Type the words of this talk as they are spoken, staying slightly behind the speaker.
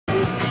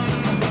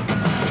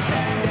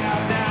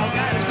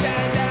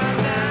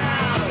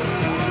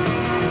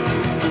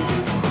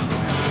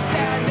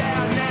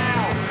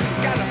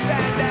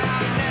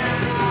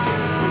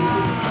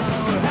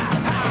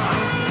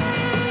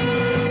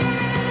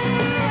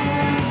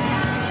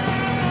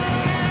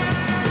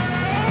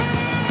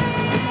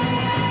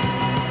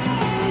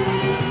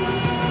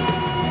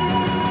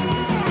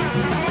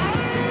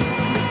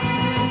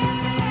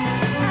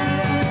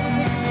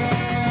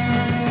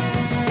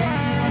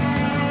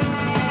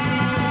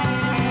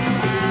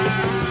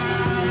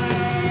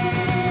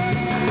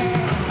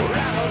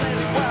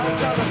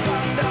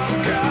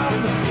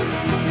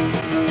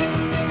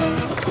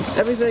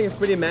Everything is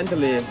pretty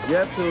mentally. You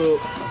have to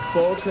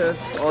focus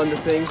on the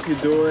things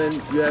you're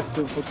doing. You have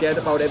to forget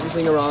about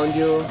everything around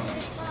you.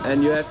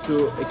 And you have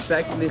to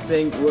exactly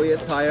think where your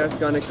tire's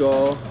gonna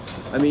go.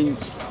 I mean,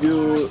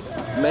 you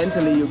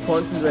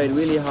concentrate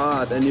really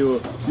hard and you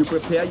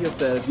prepare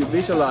yourself, you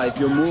visualize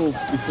your moves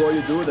before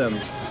you do them.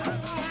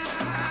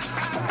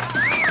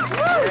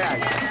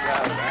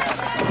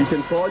 You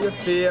control your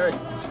fear.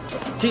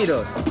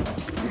 Kitos.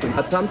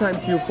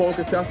 Sometimes you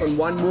focus just on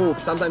one move.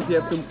 Sometimes you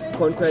have to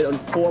concentrate on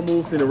 4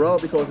 moves in a row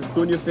because as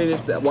soon as you finish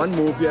that one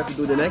move, you have to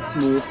do the next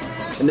move.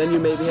 And then you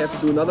maybe have to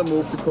do another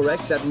move to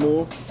correct that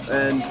move.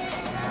 And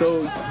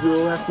so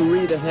you have to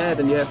read ahead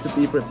and you have to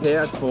be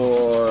prepared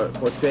for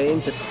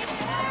change.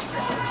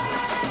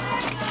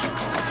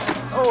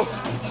 Oh!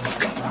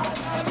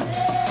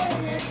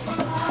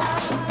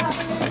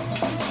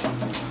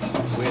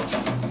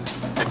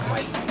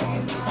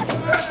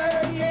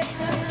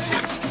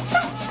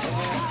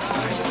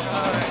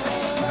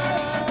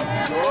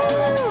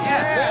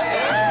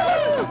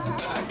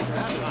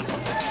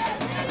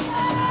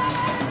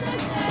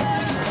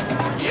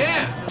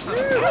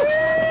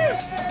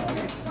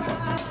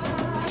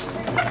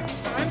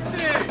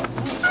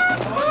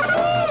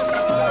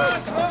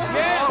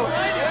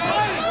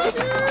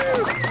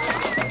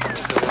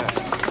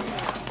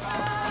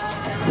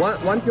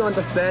 Once you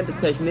understand the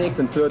techniques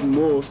and certain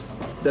moves,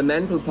 the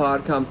mental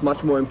part comes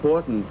much more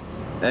important.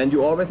 And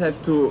you always have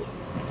to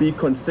be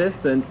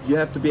consistent. You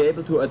have to be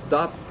able to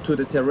adapt to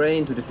the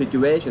terrain, to the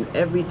situation.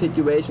 Every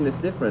situation is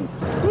different.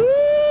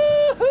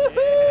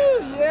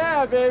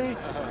 Yeah, baby!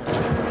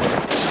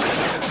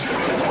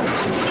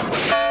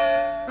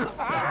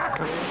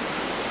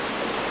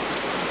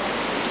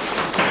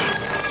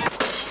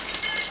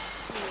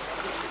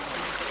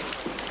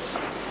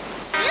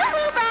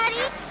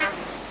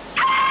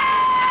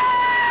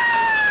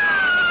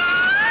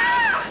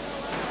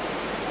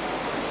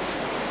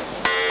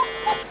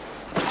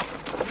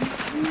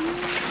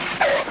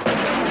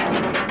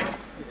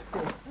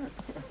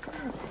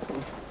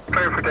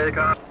 Clear for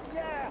takeoff.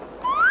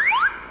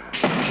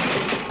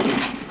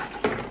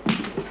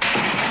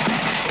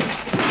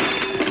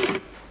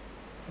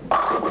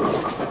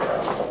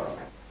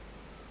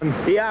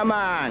 Yeah,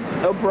 man,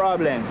 no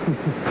problem.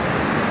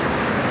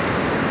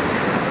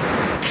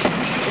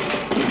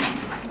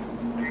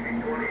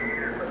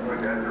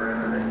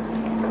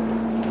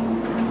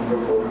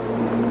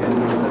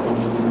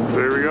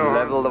 There we go.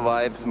 Level the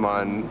vibes,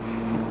 man.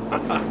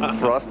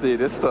 Frosty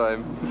this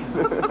time.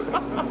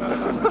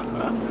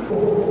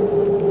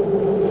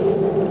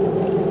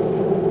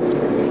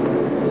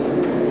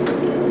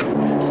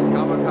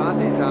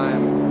 Kamikaze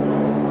time.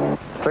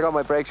 Check out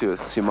my brake shoes.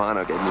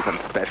 Shimano gave me some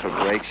special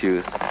brake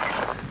shoes.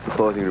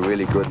 Supposedly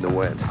really good in the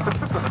wet.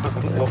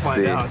 We'll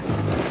find out.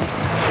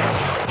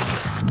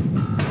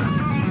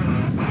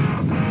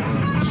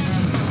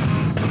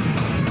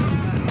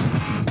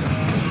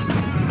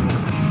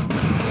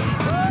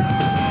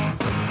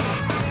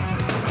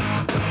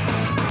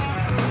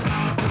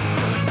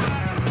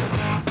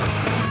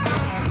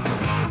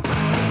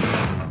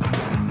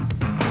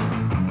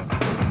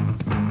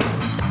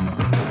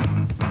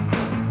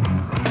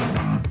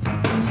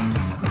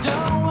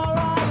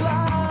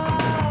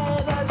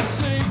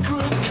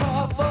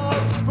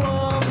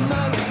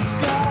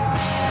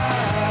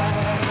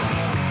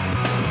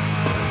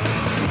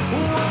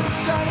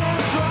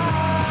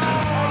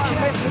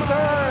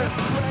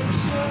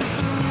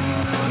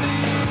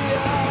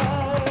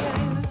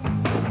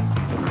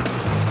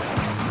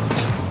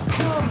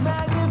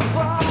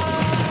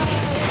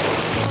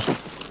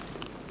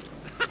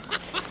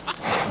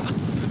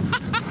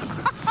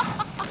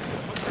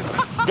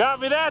 Got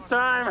me that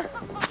time!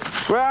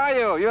 Where are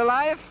you? You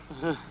alive?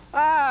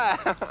 Ah,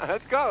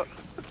 let's go.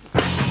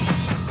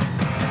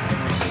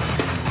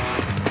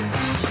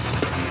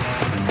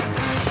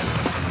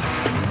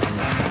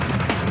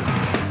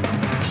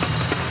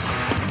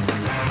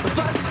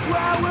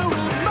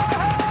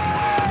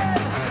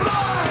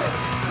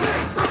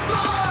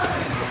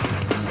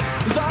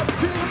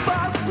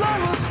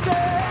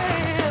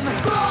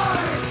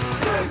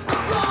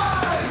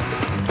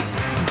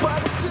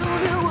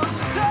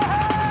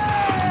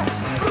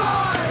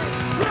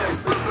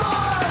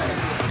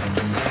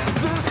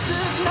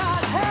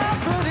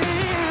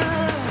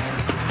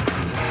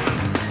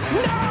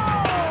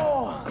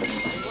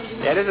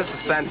 Yeah, this is the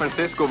San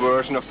Francisco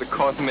version of the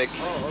Cosmic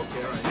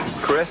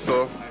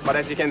Crystal, but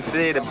as you can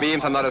see, the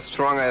beams are not as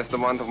strong as the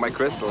ones of my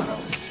crystal.